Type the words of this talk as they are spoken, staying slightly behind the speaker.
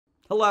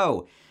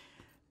Hello.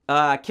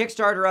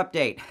 Kickstarter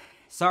update.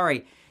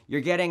 Sorry,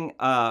 you're getting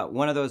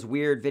one of those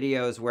weird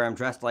videos where I'm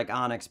dressed like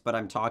Onyx, but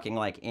I'm talking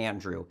like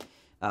Andrew.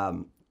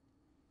 But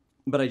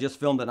I just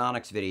filmed an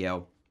Onyx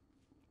video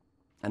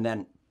and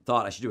then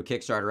thought I should do a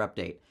Kickstarter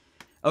update.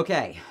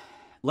 Okay,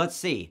 let's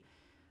see.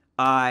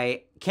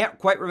 I can't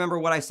quite remember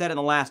what I said in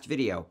the last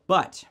video,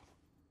 but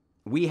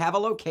we have a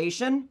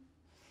location.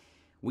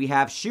 We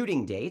have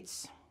shooting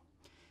dates.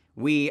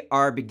 We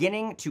are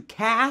beginning to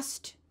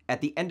cast at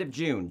the end of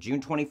June,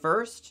 June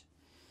 21st.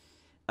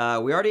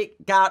 We already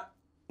got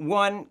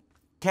one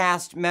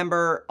cast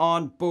member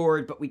on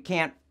board, but we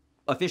can't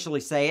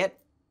officially say it.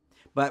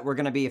 But we're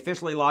going to be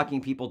officially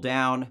locking people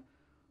down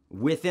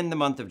within the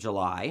month of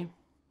July.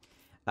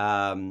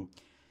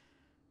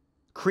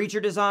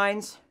 Creature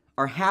designs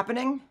are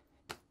happening.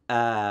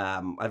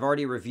 I've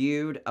already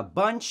reviewed a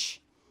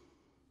bunch.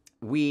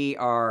 We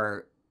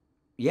are,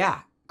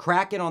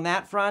 cracking on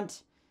that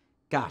front.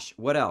 Gosh,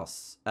 what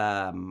else?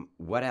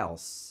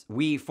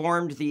 We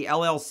formed the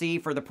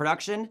LLC for the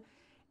production,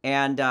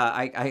 and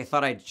I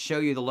thought I'd show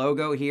you the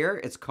logo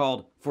here. It's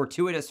called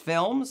Fortuitous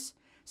Films.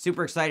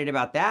 Super excited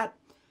about that.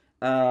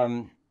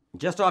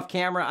 Just off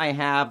camera, I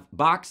have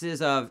boxes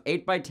of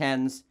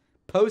 8x10s,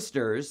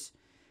 posters,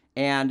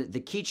 and the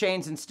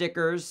keychains and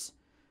stickers,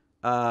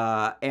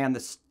 and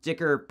the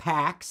sticker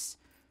packs.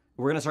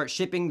 We're going to start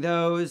shipping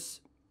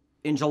those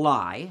in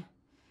July.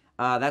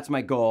 That's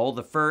my goal.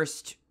 The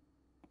first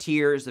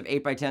tiers of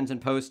 8x10s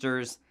and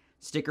posters,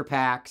 sticker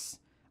packs,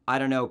 I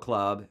don't know,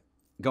 club,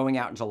 going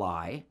out in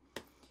July.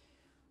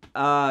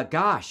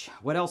 Gosh,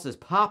 what else is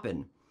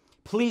popping?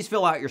 Please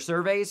fill out your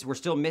surveys. We're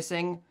still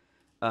missing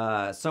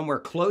somewhere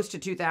close to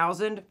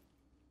 2,000.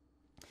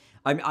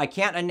 I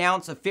can't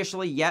announce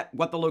officially yet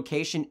what the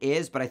location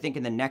is, but I think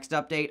in the next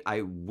update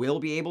I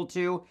will be able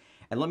to.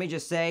 And let me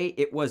just say,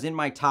 it was in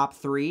my top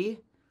 3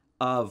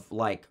 of,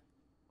 like,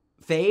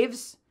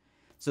 faves.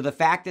 So the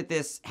fact that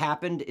this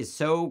happened is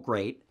so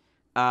great.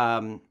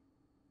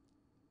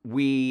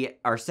 We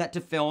are set to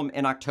film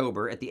in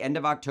October, at the end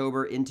of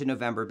October into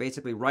November,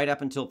 basically right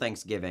up until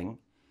Thanksgiving.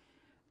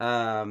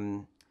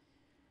 The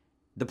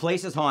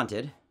place is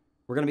haunted.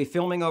 We're going to be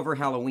filming over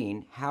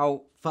Halloween.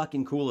 How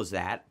fucking cool is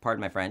that?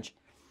 Pardon my French.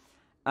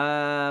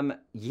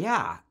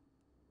 Yeah.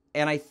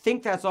 And I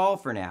think that's all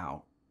for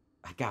now.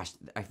 Gosh,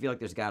 I feel like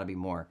there's got to be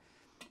more.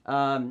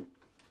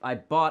 I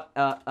bought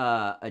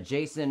a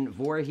Jason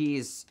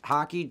Voorhees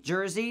hockey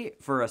jersey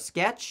for a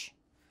sketch,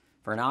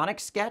 for an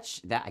Onyx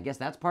sketch. I guess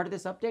that's part of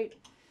this update.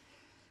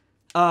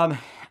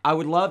 I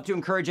would love to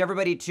encourage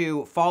everybody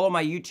to follow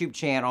my YouTube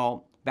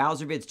channel,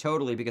 Bowser Vids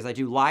Totally, because I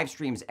do live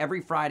streams every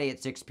Friday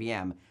at 6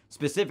 p.m.,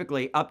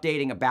 specifically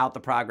updating about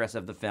the progress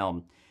of the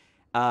film.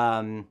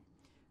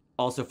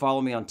 Also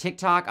follow me on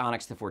TikTok,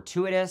 Onyx the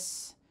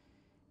Fortuitous.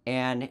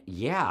 And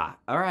yeah,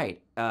 all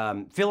right.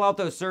 Fill out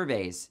those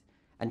surveys.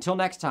 Until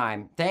next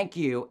time, thank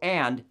you,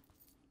 and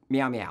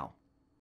meow meow.